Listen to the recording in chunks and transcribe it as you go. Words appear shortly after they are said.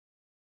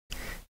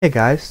Hey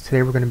guys,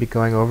 today we're going to be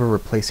going over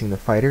replacing the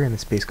fighter in the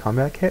Space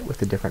Combat Kit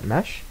with a different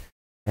mesh.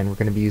 And we're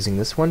going to be using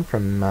this one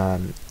from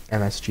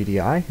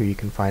MSGDI, who you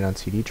can find on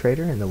CD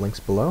Trader in the links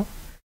below.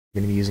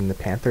 We're going to be using the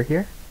Panther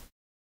here.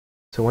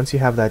 So once you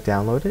have that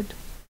downloaded,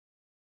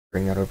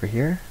 bring that over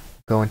here.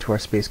 Go into our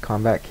Space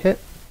Combat Kit.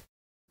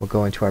 We'll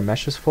go into our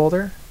Meshes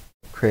folder,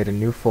 create a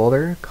new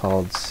folder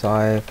called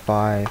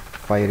Sci-Fi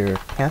Fighter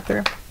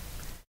Panther.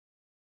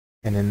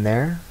 And in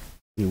there,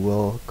 we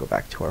will go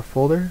back to our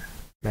folder,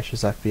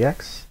 Meshes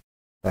FBX,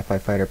 Sci-Fi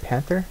Fighter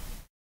Panther.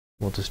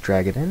 We'll just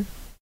drag it in.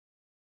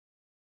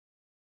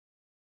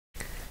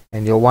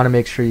 And you'll want to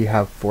make sure you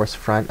have force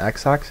front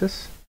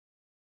x-axis.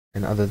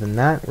 And other than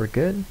that, we're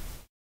good.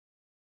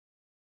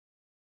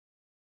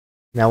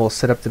 Now we'll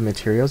set up the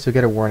materials. You'll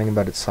get a warning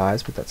about its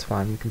size, but that's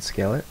fine. We can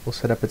scale it. We'll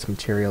set up its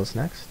materials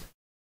next.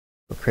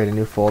 We'll create a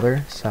new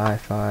folder,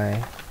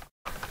 Sci-Fi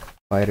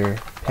Fighter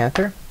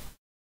Panther.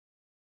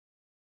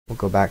 We'll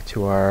go back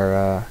to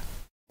our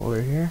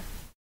folder here.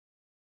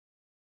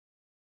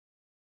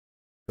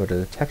 Go to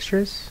the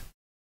textures,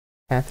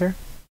 Panther,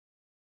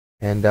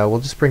 and we'll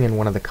just bring in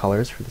one of the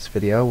colors for this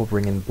video. We'll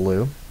bring in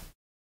blue.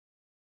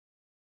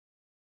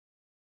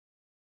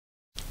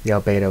 The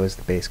albedo is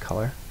the base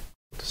color.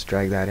 We'll just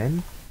drag that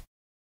in,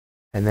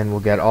 and then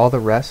we'll get all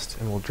the rest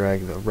and we'll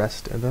drag the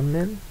rest of them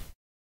in.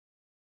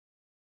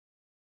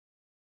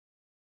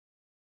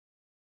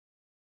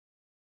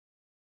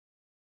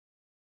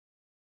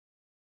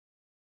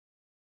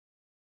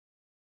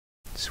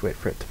 Just wait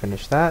for it to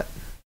finish that.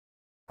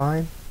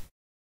 Fine.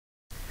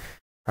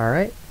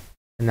 Alright,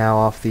 and now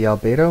off the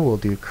albedo we'll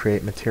do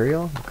create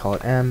material. We'll call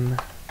it M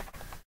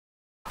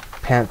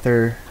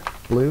Panther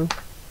Blue.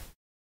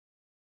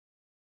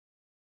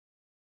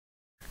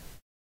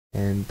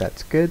 And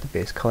that's good, the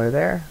base color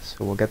there.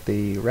 So we'll get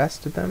the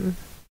rest of them.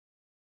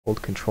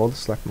 Hold Control to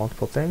select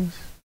multiple things.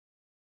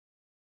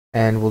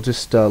 And we'll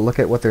just look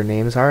at what their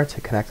names are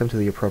to connect them to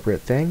the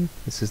appropriate thing.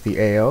 This is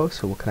the AO,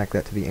 so we'll connect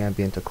that to the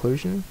ambient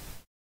occlusion.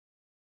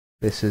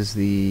 This is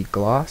the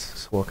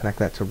gloss, so we'll connect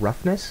that to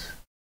roughness.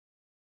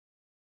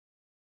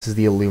 This is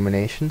the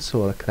illumination, so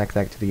we'll connect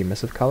that to the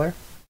emissive color.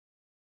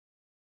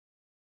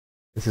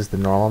 This is the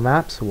normal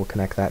map, so we'll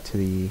connect that to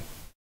the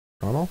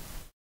normal.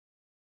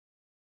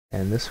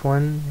 And this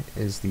one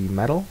is the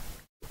metal,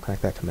 we'll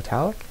connect that to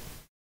metallic.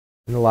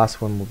 And the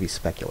last one will be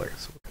specular,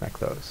 so we'll connect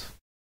those.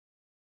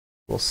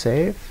 We'll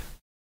save.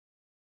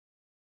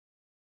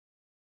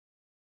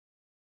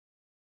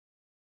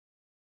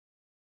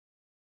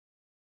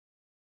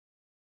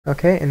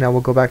 Okay, and now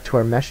we'll go back to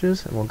our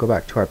meshes, and we'll go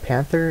back to our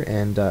Panther,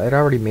 and it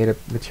already made a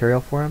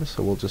material for him,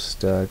 so we'll just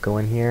go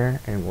in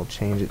here, and we'll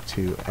change it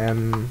to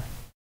M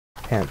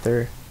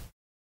Panther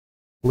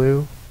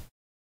Blue.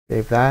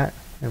 Save that,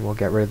 and we'll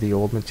get rid of the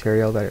old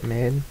material that it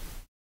made.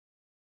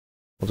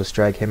 We'll just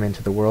drag him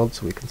into the world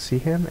so we can see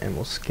him, and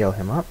we'll scale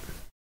him up.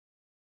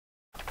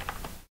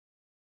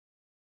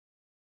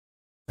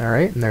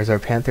 Alright, and there's our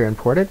Panther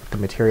imported, the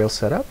material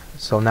set up.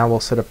 So now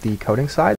we'll set up the coding side.